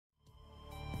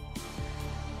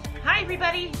Hi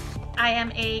everybody, I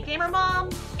am a gamer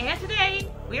mom, and today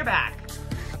we are back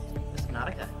with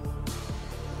Subnautica.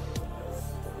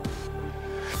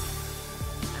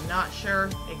 I'm not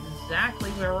sure exactly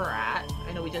where we're at.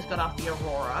 I know we just got off the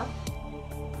Aurora.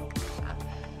 I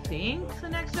think the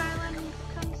next island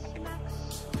comes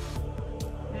next.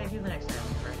 Maybe I do the next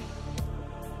island already.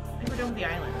 I think we're done with the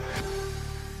islands.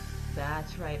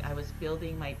 That's right, I was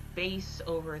building my base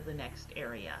over the next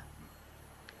area.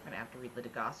 I'm gonna have to read the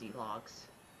Degassi logs.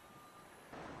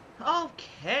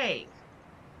 Okay.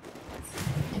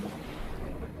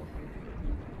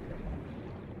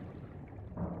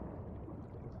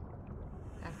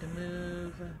 Have to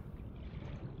move.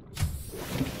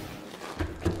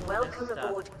 Welcome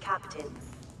aboard, Captain.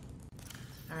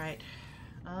 Alright.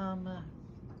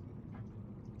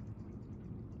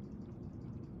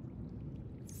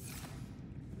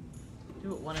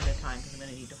 Do it one at a time because I'm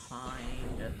gonna need to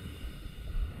find.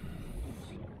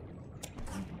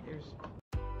 There's.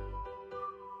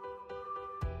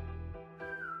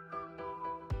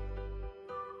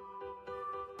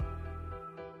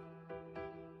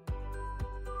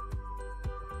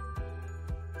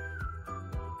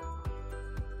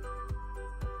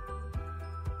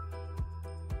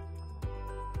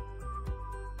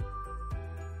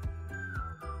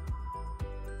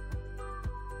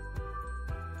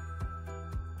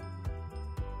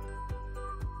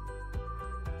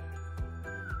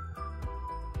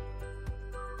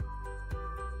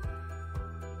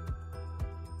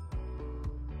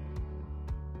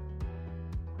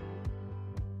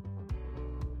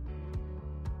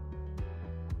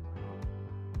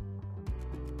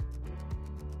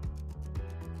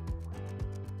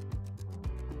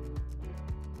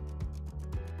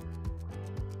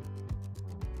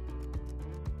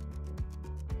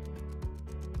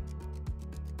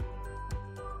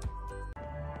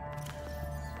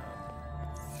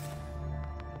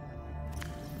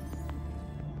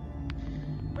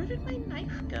 Where did my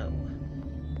knife go?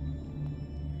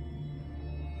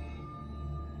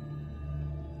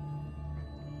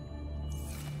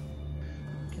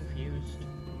 Confused.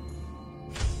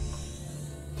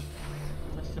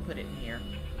 Must have put it in here.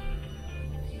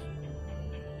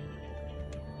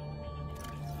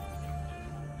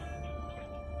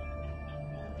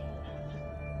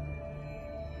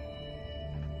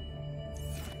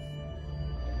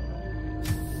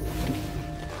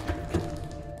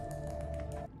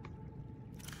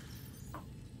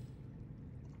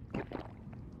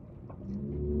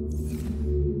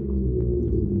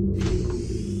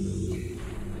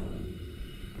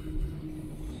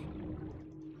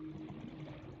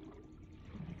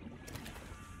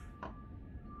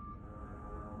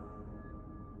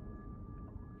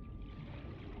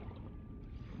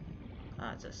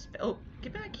 It's a oh,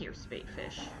 get back here,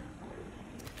 spadefish.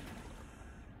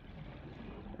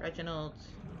 Reginald.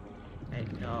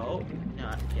 No,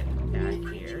 not get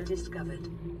back here. Discovered.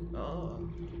 Oh.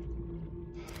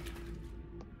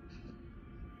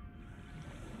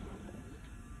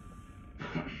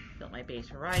 Built my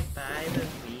base right by the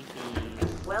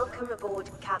reefies. Welcome aboard,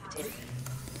 Captain.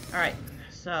 Alright,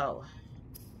 so.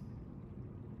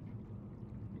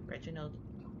 Reginald.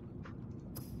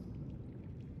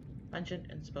 Pungent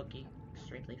and smoky,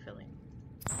 extremely filling.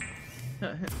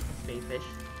 Spadefish.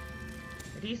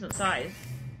 They're decent size,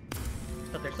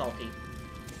 but they're salty.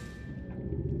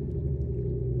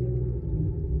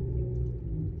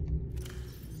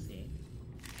 Let's see.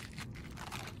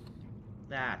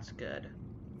 That's good.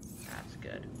 That's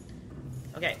good.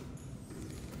 Okay.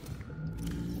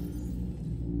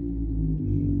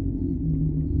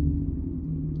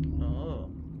 Oh.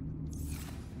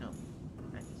 No.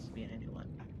 That needs to be an engine one.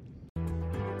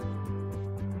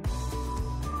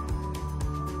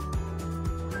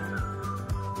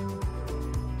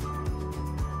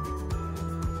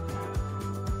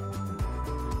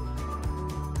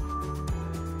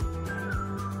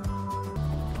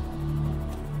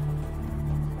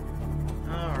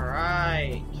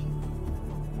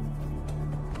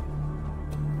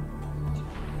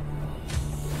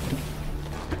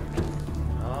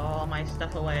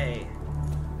 Stuff away.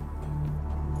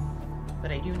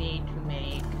 But I do need to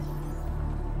make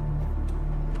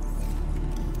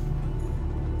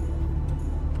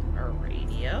a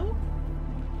radio.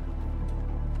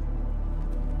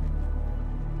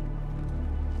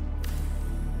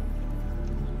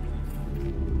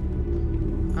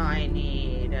 I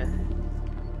need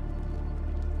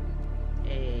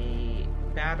a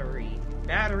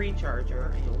battery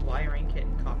charger, a wiring kit,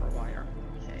 and copper wire.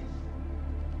 Okay.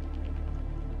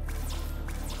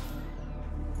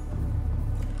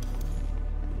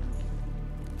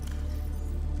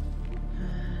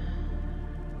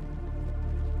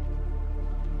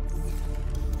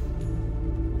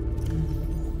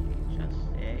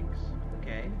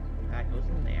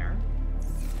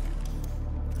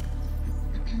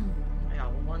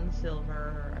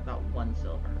 silver. I've got 1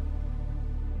 silver.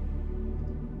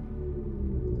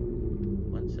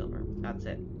 1 silver. That's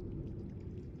it.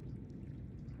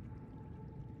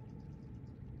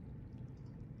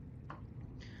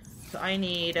 So I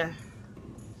need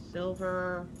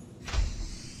silver.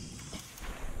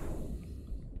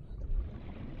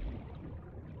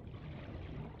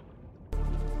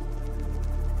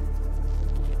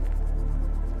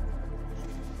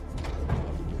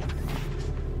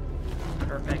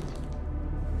 Perfect.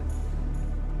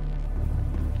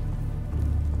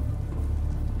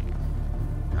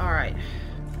 All right.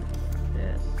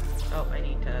 This. Oh, I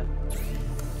need to.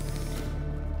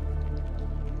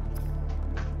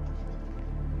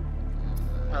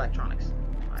 Electronics.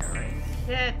 Wiring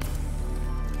kit.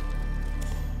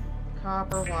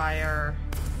 Copper wire.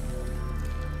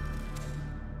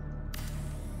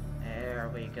 There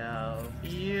we go.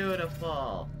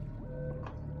 Beautiful.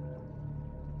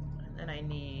 And then I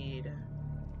need...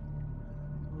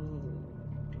 Ooh.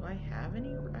 Do I have any?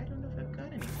 I don't know if I've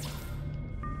got any.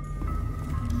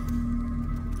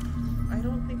 I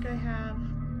don't think I have...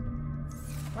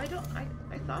 Why don't I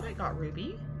thought I got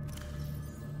ruby.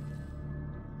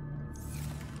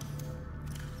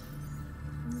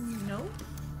 Nope.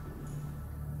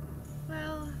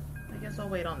 Well, I guess I'll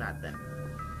wait on that then.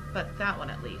 But that one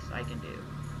at least I can do.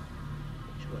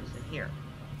 Which was in here.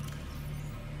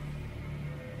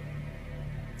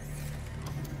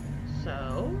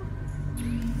 So...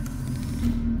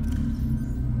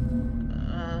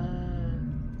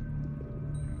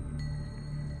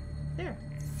 there.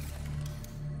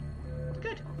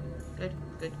 Good. Good,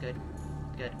 good, good,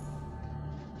 good.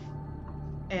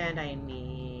 And I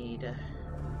need... do I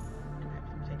have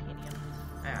some titanium?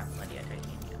 I have plenty of titanium.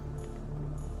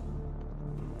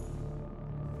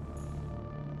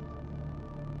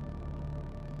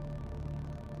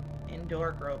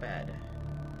 Indoor grow bed.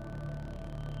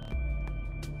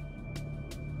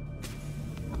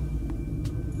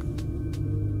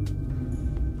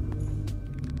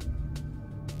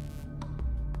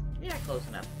 Yeah, close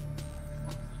enough.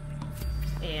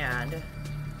 And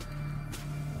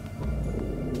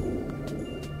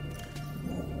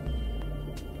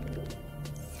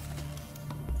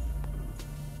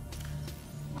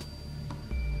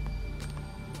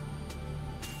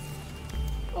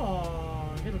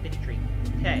little bitty tree.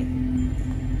 Okay.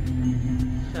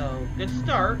 So, good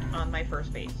start on my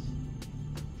first base.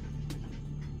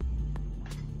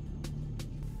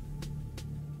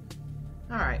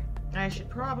 Alright. I should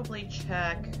probably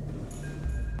check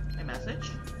my message.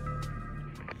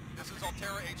 This is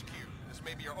Altera HQ. This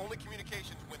may be your only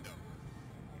communications window.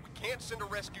 We can't send a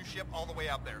rescue ship all the way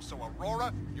out there, so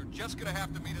Aurora, you're just gonna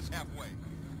have to meet us halfway.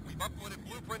 We've uploaded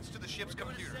blueprints to the ship's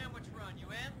computer. Sandwich run, you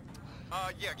in?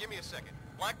 Yeah, give me a second.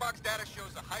 Black box data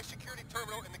shows the high security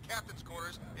terminal in the captain's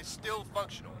quarters is still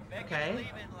functional. Becky's Okay.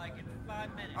 leaving like in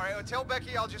 5 minutes. All right, tell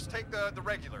Becky I'll just take the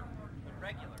regular. The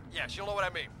regular. Yeah, she'll know what I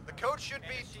mean. The code should And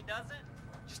be... if she doesn't,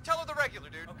 Just tell her the regular,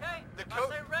 dude. okay. The If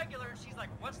code... I say regular, she's like,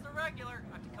 what's the regular?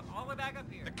 I have to come all the way back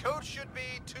up here. The code should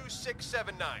be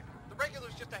 2679. The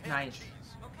regular's just a ham and Nice.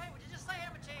 cheese. Okay, would you just say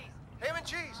ham and cheese? Ham and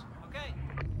cheese. Okay.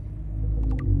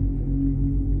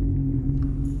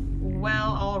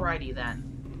 Well, alrighty then.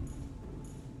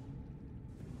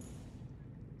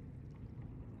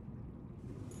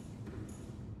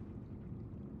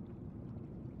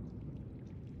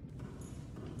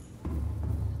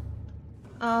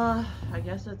 I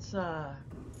guess it's time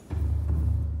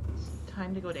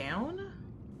to go down?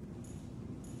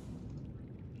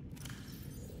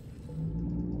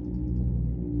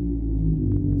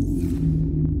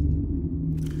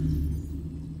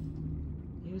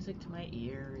 Music to my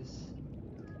ears.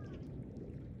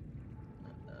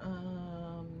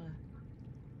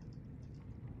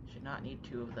 Should not need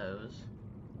 2 of those.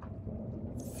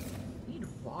 Need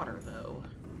water though.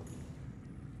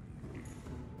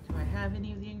 Do I have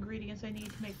any of the ingredients I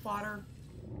need to make water?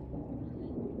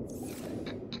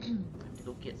 Have to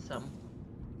go get some.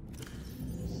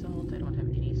 Salt, I don't have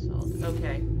any salt.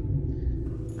 Okay.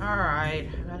 Alright,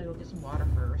 I gotta go get some water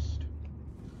first.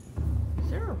 Is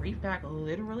there a reef back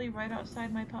literally right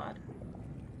outside my pod?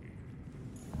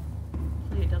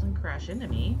 Hopefully it doesn't crash into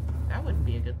me. That wouldn't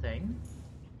be a good thing.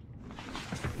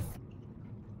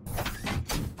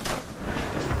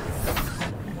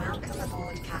 Welcome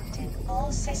aboard, Captain.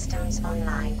 All systems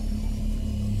online.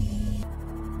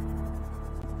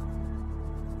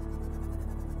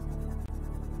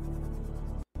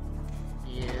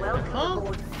 Welcome Beautiful.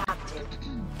 aboard, Captain.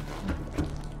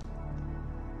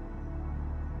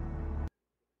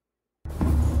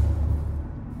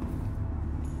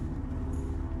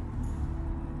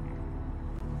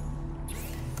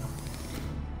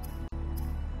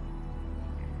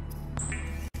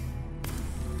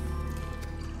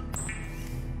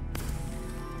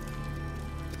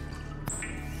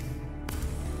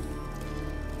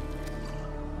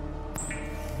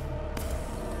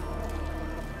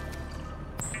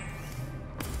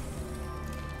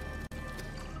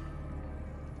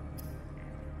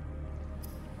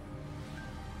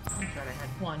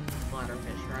 one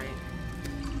bladderfish, right?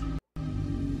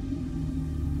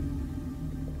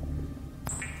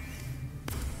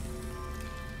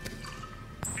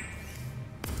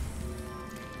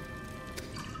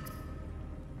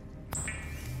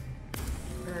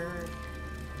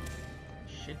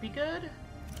 Should be good.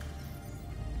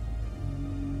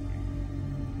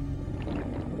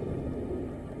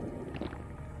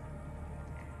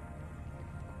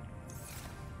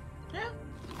 Yeah.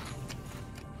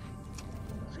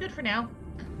 It's good for now.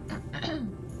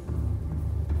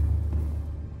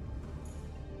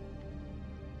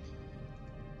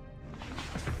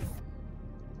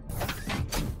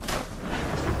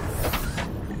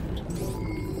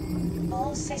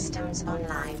 All systems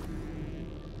online.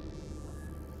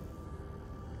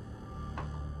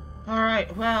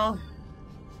 Alright, well.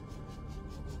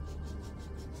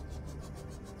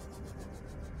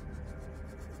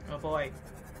 Oh boy.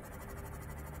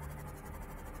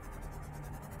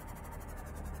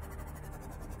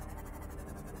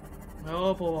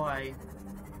 Oh boy.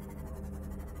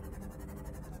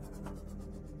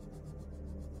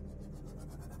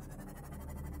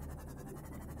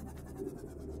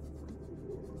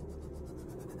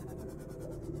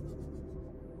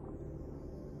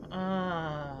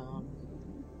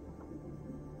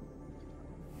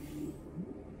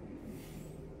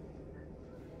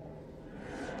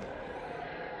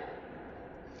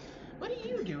 What are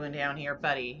you doing down here,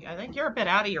 buddy? I think you're a bit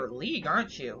out of your league,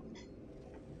 aren't you?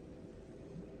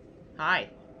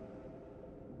 Hi.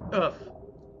 Oof.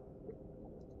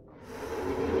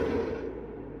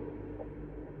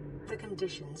 The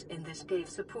conditions in this cave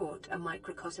support a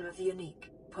microcosm of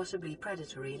unique, possibly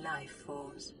predatory life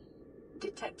forms.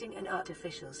 Detecting an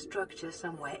artificial structure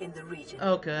somewhere in the region.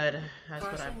 Oh, good. That's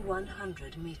what Passing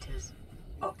 100 meters.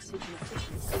 Oxygen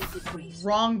efficiency decreased.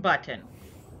 Wrong button.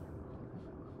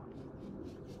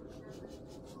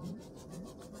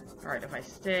 Alright, if I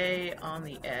stay on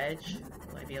the edge,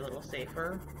 will I be a little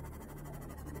safer?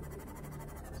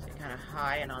 Stay kind of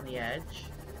high and on the edge.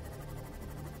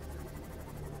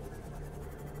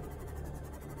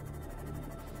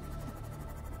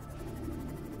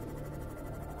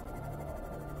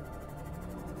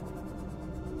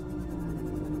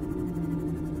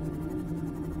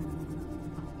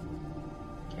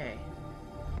 Okay.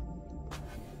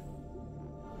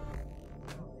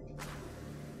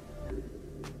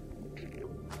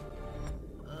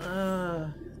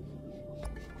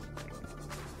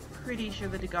 Pretty sure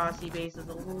the Degassi base is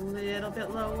a little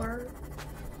bit lower.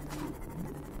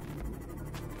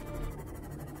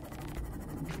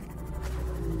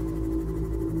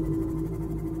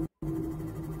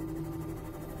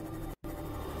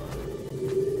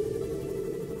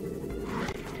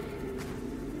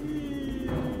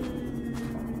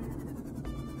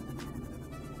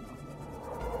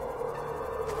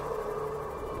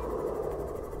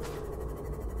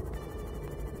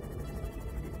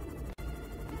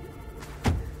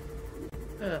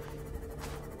 Ugh.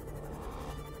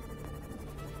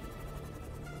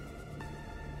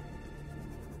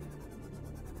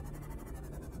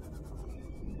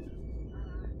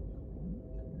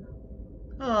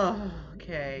 Oh,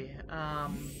 okay.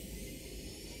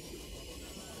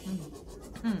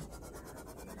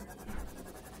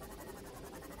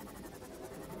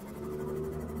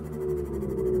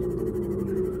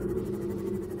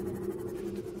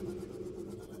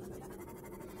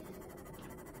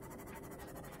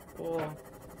 Cool.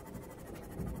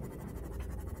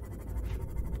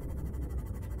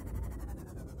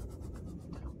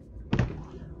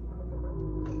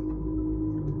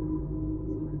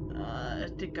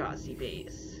 Degassi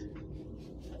base.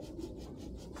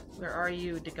 Where are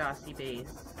you, Degassi base?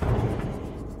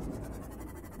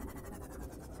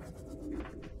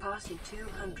 Passing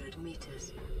 200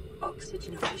 meters.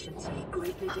 Oxygen efficiency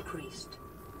greatly decreased.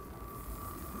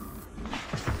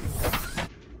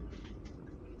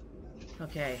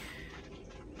 Okay.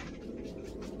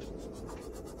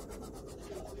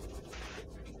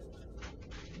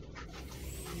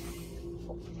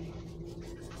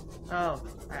 Oh,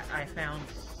 I found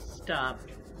stuff.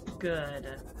 Good.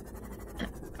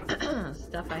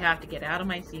 Stuff I have to get out of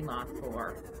my sea moth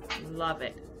for. Love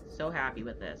it. So happy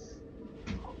with this.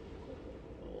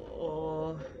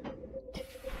 Oh.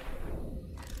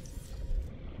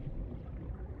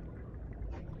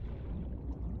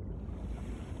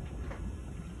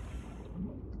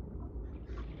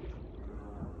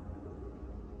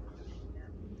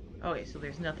 Okay, so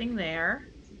there's nothing there.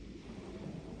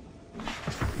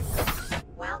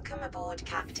 Welcome aboard,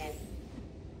 Captain.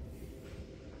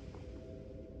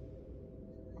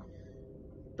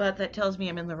 But that tells me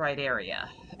I'm in the right area.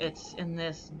 It's in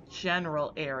this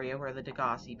general area where the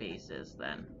Degassi base is,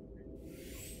 then.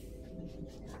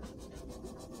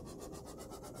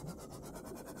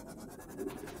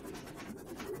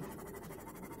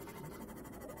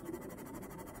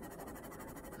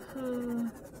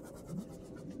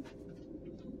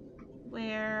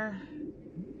 Where?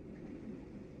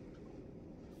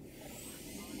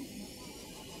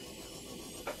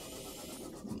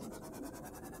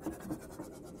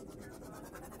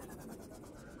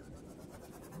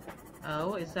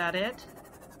 Oh, is that it?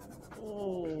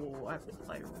 Oh, I have to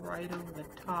fly right over the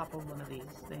top of one of these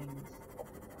things.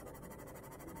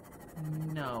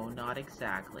 No, not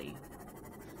exactly.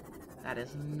 That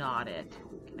is not it.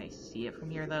 Can I see it from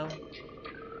here, though?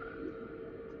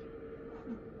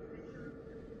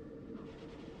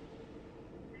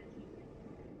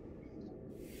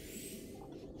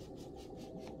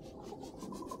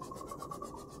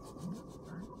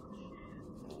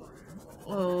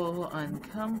 Oh,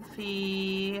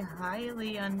 uncomfy.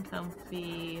 Highly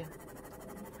uncomfy.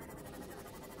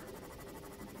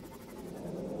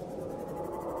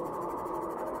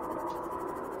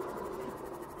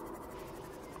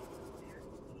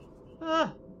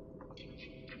 Ah!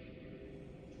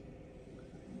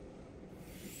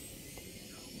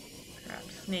 Crab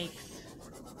snakes.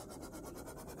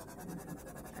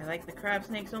 I like the crab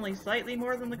snakes only slightly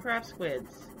more than the crab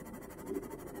squids.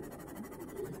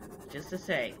 Just to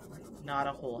say, not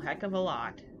a whole heck of a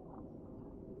lot.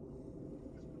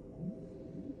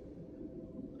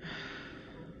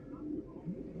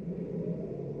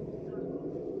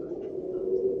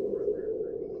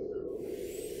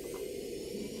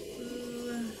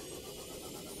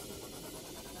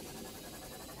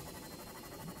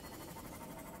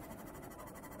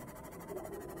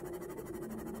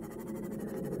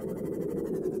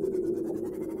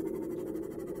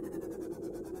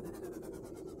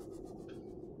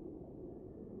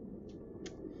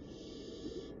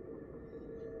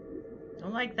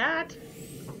 Don't like that.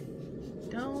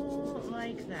 Don't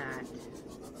like that.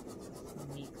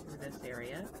 Sneak through this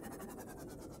area.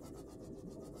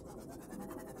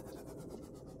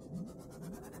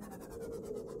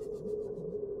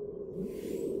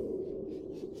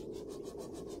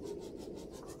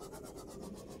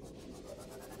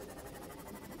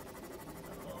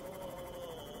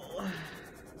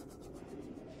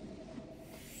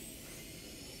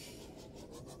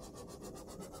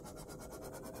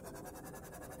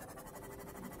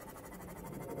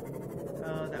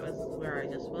 Oh, that was where I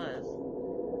just was.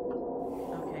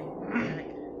 Okay,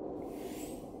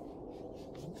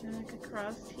 back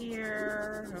across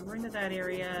here, over into that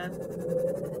area.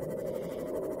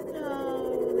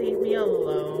 No, leave me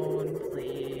alone,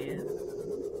 please.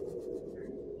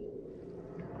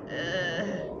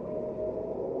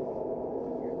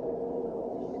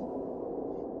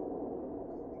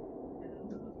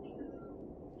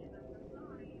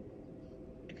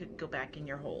 I could go back in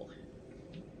your hole.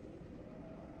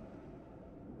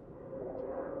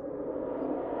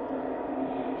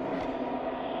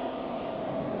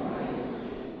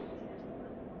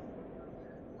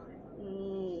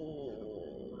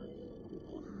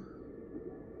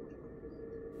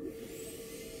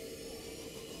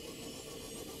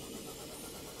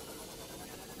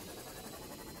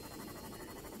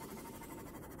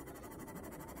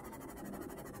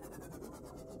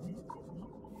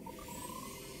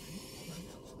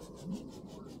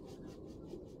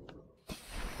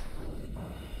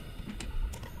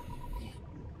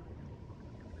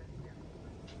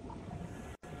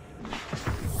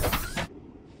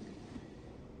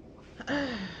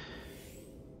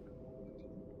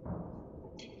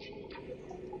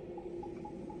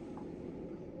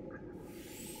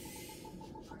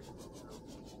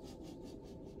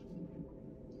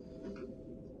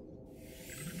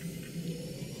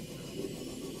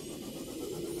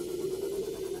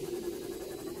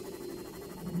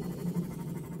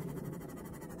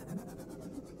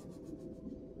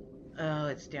 Oh,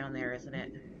 it's down there, isn't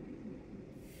it?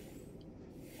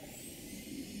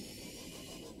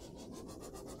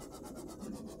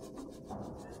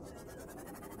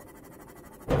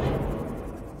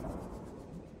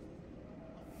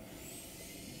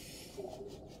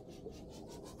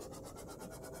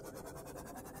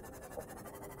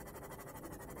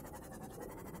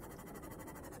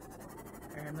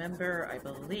 I remember, I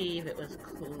believe it was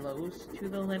close to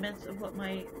the limits of what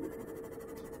my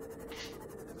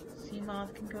sea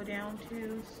moth can go down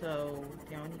to, so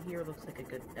down here looks like a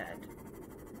good bet.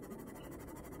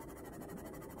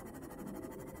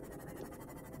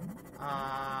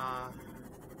 Ah,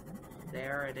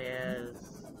 there it is.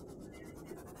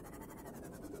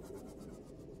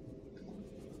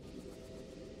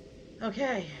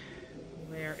 Okay,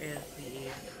 where is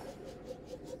the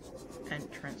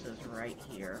entrance? Is right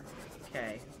here.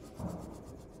 Okay.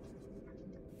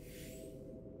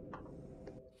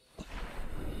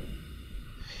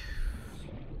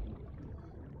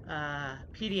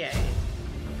 PDA.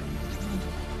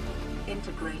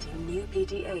 Integrating new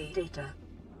PDA data.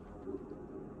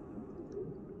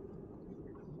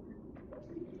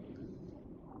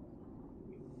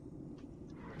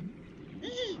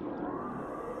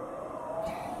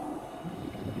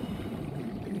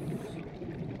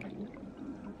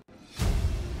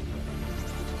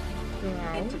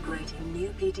 Integrating new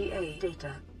PDA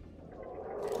data.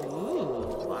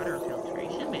 Ooh, water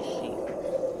filtration machine.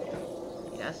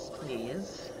 Yes,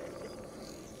 please.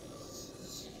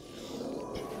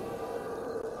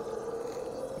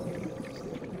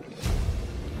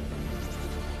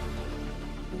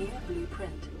 New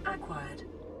blueprint acquired.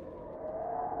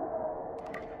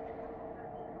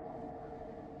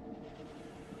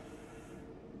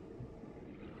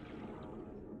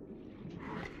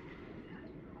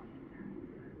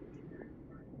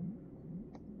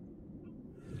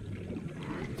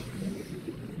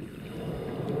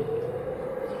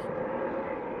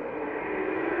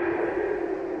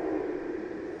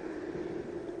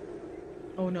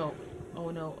 Oh no. Oh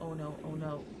no, oh no, oh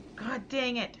no. God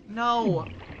dang it. No.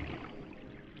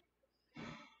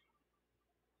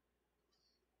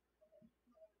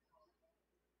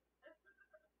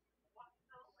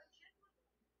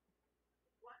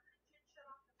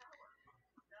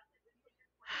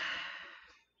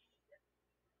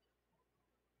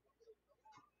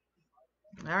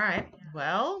 Alright,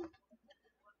 well.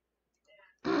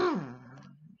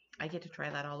 I get to try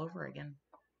that all over again.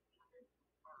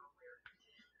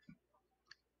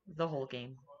 The whole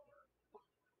game.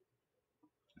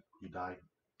 You died.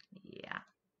 Yeah.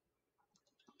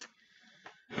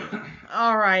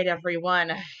 Alright,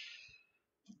 everyone.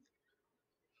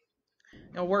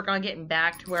 I'll work on getting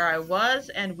back to where I was,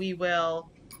 and we will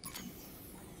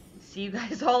see you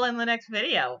guys all in the next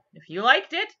video. If you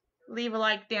liked it, leave a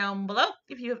like down below.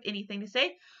 If you have anything to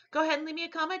say, go ahead and leave me a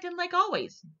comment, and like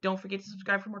always, don't forget to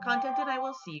subscribe for more content, and I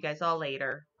will see you guys all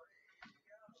later.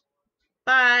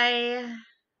 Bye!